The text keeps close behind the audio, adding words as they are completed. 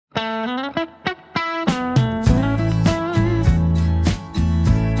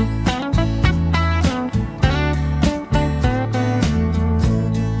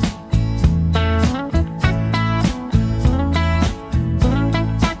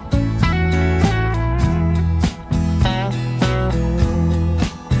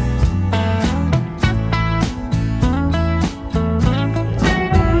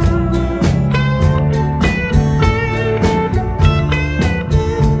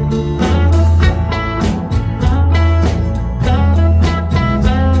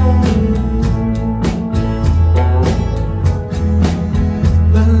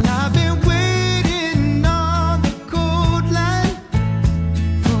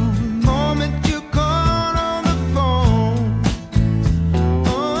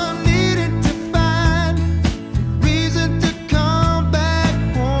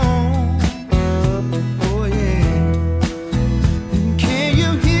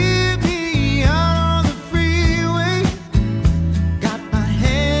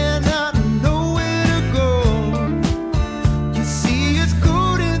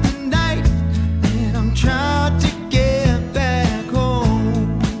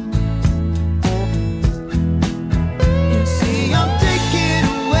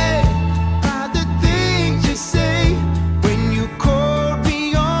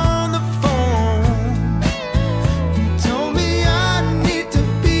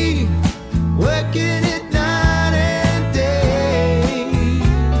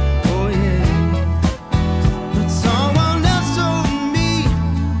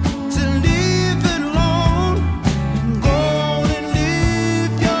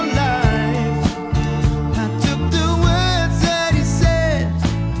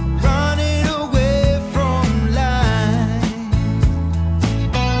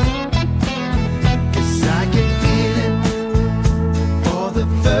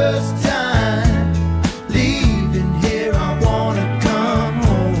first time leaving here, I wanna come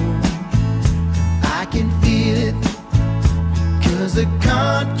home. I can feel it, 'cause the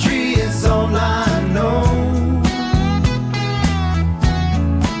country is all I know.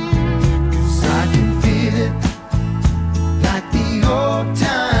 'Cause I can feel it like the old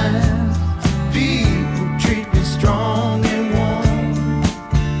times. People treat me strong and warm.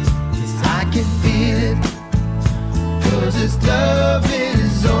 'Cause I can feel it, 'cause this love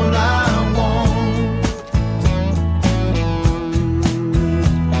is all I want.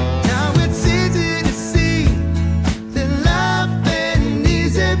 Now it's easy to see that life ain't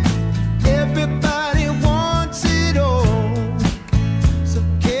easy. Everybody wants it all. So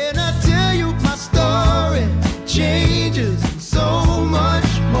can I tell you my story? Changes so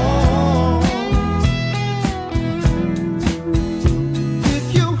much more. If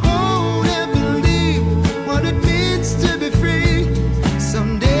you hold and believe what it means to be free,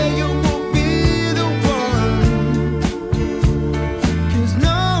 someday you won't be the one. 'Cause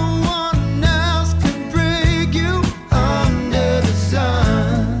no one else can break you under the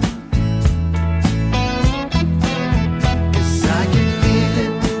sun. 'Cause I can feel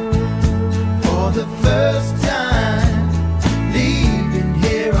it for the first time leaving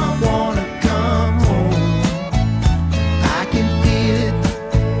here, I wanna come home. I can feel it,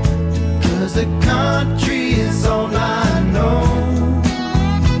 'cause the country is all I know.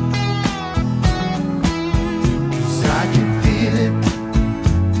 'Cause I can feel it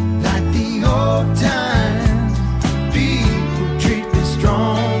like the old times. People treat me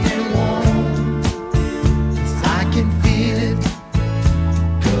strong and warm. 'Cause I can feel it,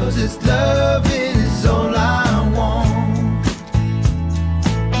 'cause this love is all I want.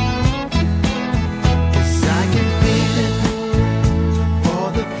 'Cause I can feel it for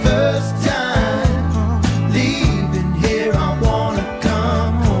the first time leaving here, I wanna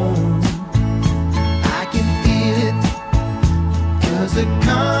come home. I can feel it, 'cause the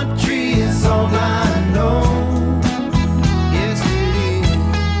country is all I know. Yes, it is.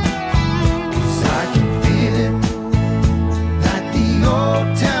 'Cause I can feel it like the old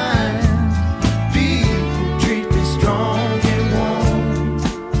times. People treat me strong and warm.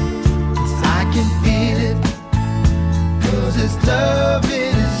 'Cause I can feel it, 'cause this love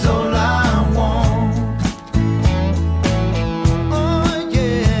is